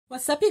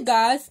What's up, you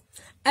guys?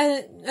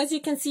 And as you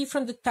can see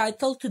from the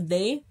title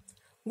today,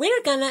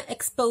 we're gonna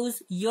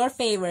expose your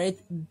favorite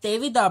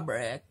David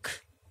Dobrik.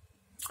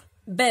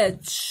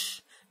 Bitch,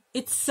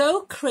 it's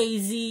so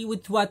crazy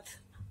with what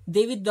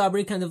David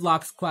Dobrik and the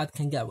Vlog Squad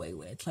can get away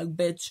with. Like,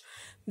 bitch,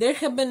 there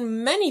have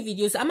been many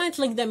videos, I might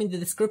link them in the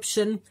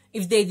description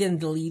if they didn't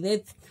delete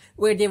it,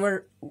 where they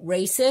were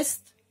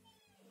racist,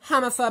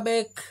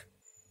 homophobic,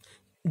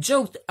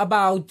 joked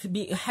about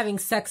having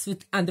sex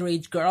with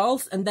underage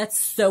girls, and that's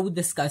so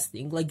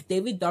disgusting. Like,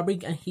 David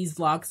Dobrik and his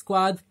Vlog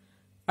Squad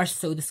are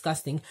so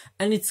disgusting,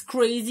 and it's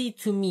crazy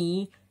to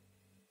me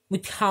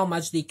with how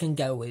much they can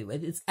get away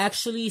with. It's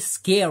actually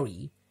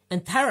scary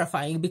and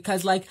terrifying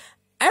because, like,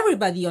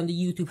 everybody on the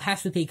YouTube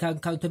has to take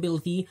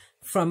accountability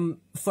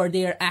for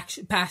their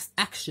past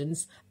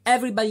actions.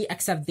 Everybody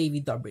except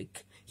David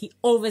Dobrik. He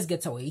always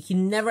gets away. He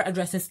never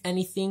addresses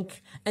anything,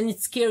 and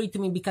it's scary to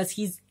me because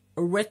he's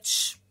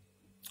rich,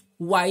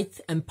 white,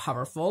 and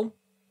powerful,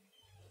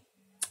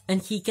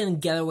 and he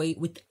can get away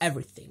with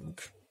everything.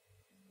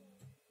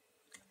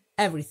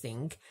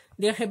 Everything.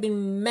 There have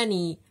been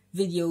many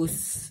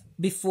videos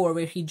before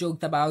where he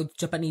joked about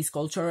Japanese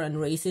culture and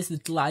races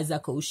with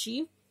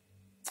lizakoshy,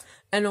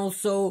 and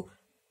also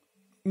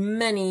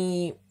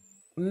many,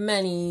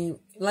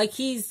 like,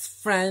 his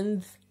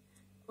friend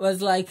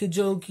was like a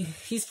joke.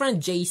 His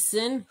friend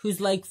Jason, who's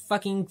like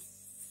fucking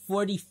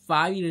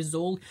 45 years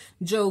old,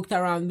 joked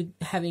around with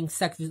having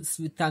sex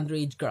with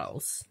underage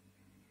girls.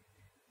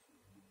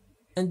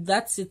 And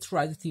that's it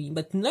right to me.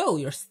 But no,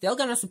 you're still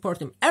gonna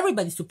support him.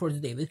 Everybody supports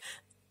David.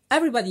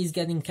 Everybody is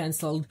getting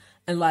cancelled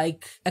and,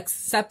 like,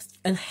 accept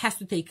and has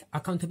to take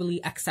accountability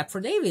except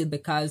for David,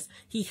 because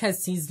he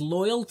has his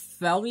loyal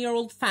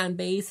 12-year-old fan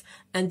base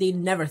and they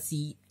never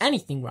see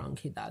anything wrong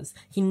he does.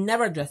 He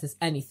never addresses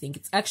anything.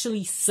 It's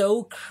actually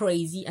so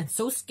crazy and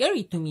so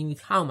scary to me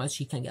with how much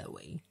he can get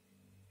away.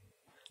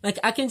 Like,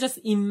 I can just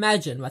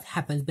imagine what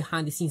happens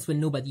behind the scenes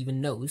when nobody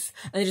even knows.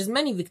 And there's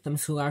many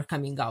victims who are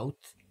coming out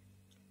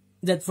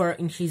that were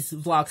in his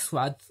Vlog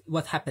Squad,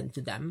 what happened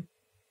to them.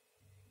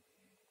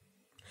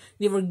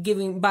 They were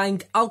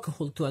buying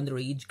alcohol to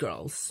underage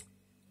girls.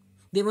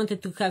 They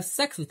wanted to have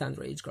sex with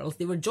underage girls.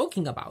 They were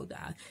joking about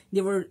that.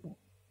 They were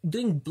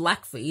doing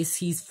blackface,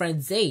 his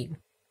friend Zayn.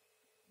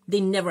 They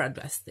never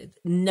addressed it,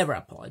 never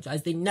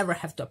apologized. They never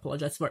have to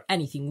apologize for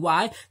anything.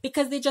 Why?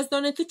 Because they just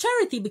donated to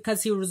charity,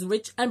 because he was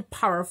rich and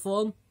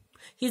powerful.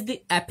 He's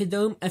the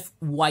epitome of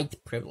white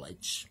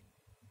privilege.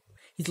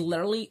 He's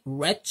literally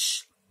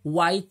rich,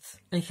 white,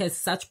 and he has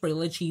such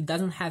privilege he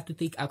doesn't have to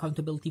take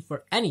accountability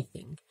for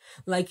anything.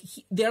 Like,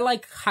 they're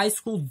like high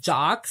school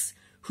jocks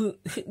who,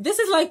 this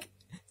is like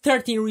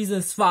 13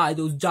 Reasons Why,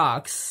 those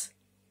jocks,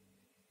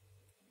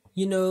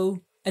 you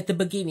know, at the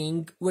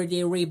beginning, where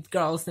they raped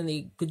girls and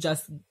they could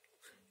just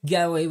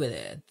get away with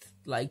it.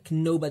 Like,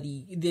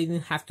 nobody, they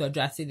didn't have to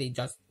address it, they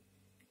just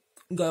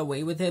got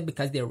away with it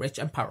because they're rich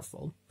and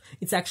powerful.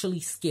 It's actually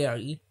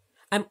scary.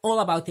 I'm all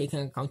about taking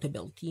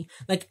accountability.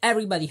 Like,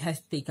 everybody has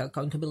to take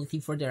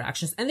accountability for their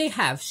actions, and they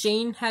have.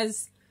 Shane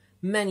has,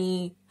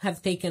 many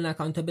have taken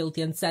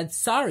accountability and said,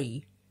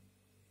 sorry.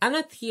 I'm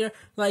not here,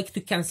 like,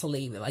 to cancel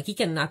David. Like, he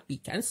cannot be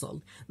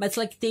cancelled. But it's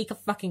like, take a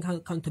fucking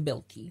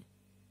accountability.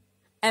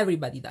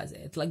 Everybody does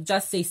it. Like,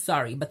 just say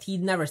sorry. But he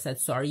never said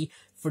sorry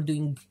for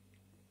being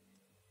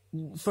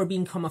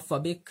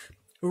homophobic,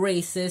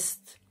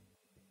 racist,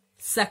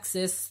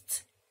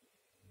 sexist,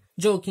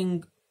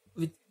 joking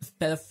with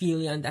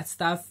pedophilia and that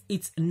stuff.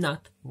 It's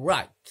not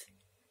right.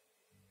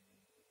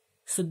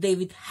 So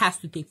David has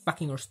to take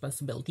fucking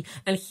responsibility.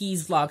 And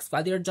his Vlog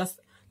Squad, they're just,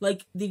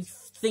 like, they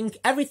think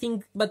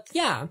everything, but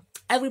yeah,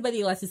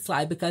 everybody lets it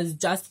slide because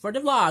just for the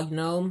vlog, you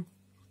know,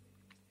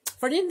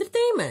 for the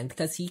entertainment,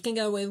 because he can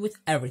get away with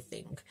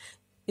everything.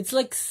 It's,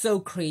 like, so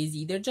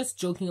crazy. They're just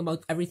joking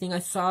about everything. I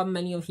saw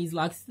many of his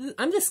vlogs.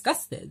 I'm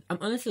disgusted. I'm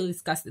honestly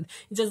disgusted.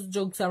 He just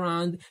jokes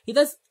around. He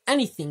does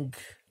anything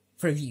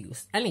for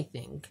views.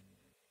 Anything.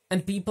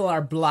 And people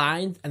are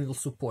blind and will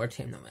support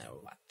him no matter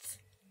what.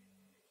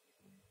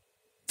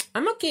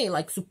 I'm okay,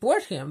 like,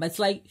 support him, but it's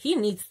like, he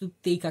needs to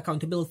take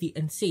accountability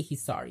and say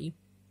he's sorry.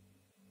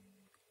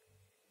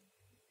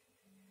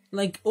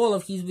 Like, all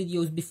of his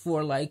videos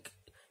before, like,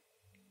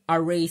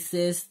 are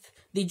racist.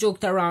 They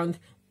joked around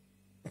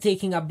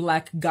taking a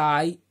black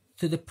guy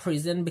to the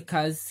prison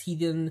because he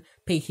didn't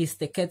pay his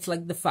tickets.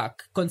 Like, the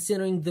fuck,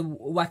 considering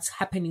what's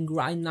happening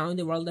right now in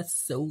the world, that's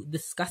so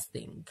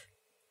disgusting.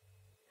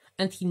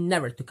 And he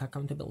never took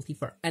accountability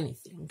for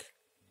anything.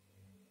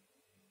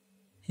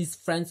 His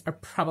friends are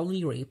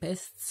probably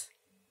rapists.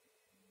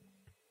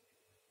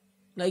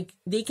 Like,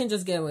 they can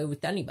just get away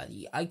with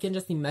anybody. I can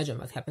just imagine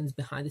what happens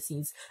behind the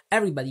scenes.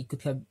 Everybody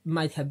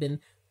might have been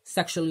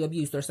sexually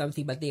abused or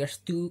something, but they are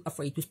too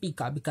afraid to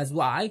speak up. Because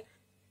why?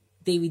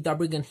 David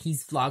Dobrik and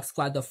his Vlog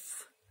Squad of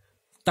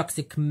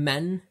toxic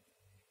men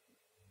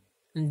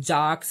and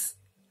jocks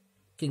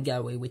can get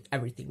away with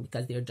everything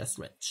because they're just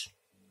rich.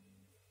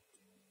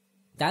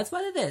 That's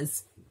what it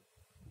is.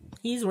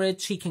 He's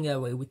rich, he can get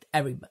away with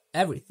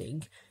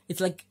everything.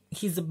 It's like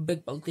he's a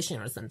big politician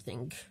or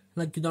something,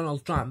 like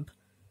Donald Trump.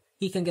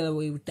 He can get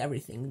away with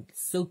everything.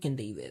 So can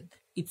David.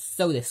 It's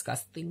so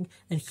disgusting,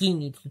 and he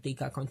needs to take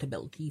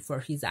accountability for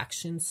his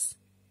actions.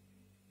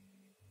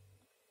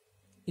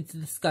 It's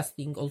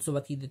disgusting also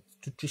what he did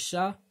to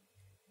Trisha.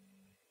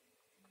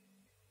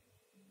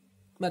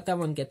 But I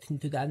won't get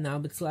into that now,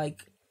 but it's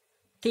like,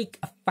 take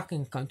a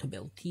fucking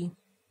accountability.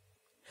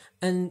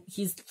 And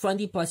he's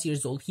 20 plus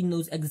years old. He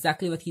knows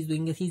exactly what he's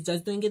doing, and he's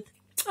just doing it,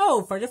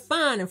 oh, for the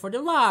fun and for the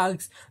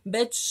vlogs.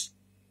 Bitch,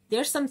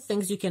 there's some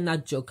things you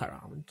cannot joke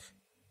around.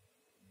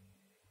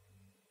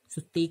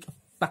 So take a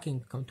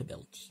fucking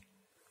accountability.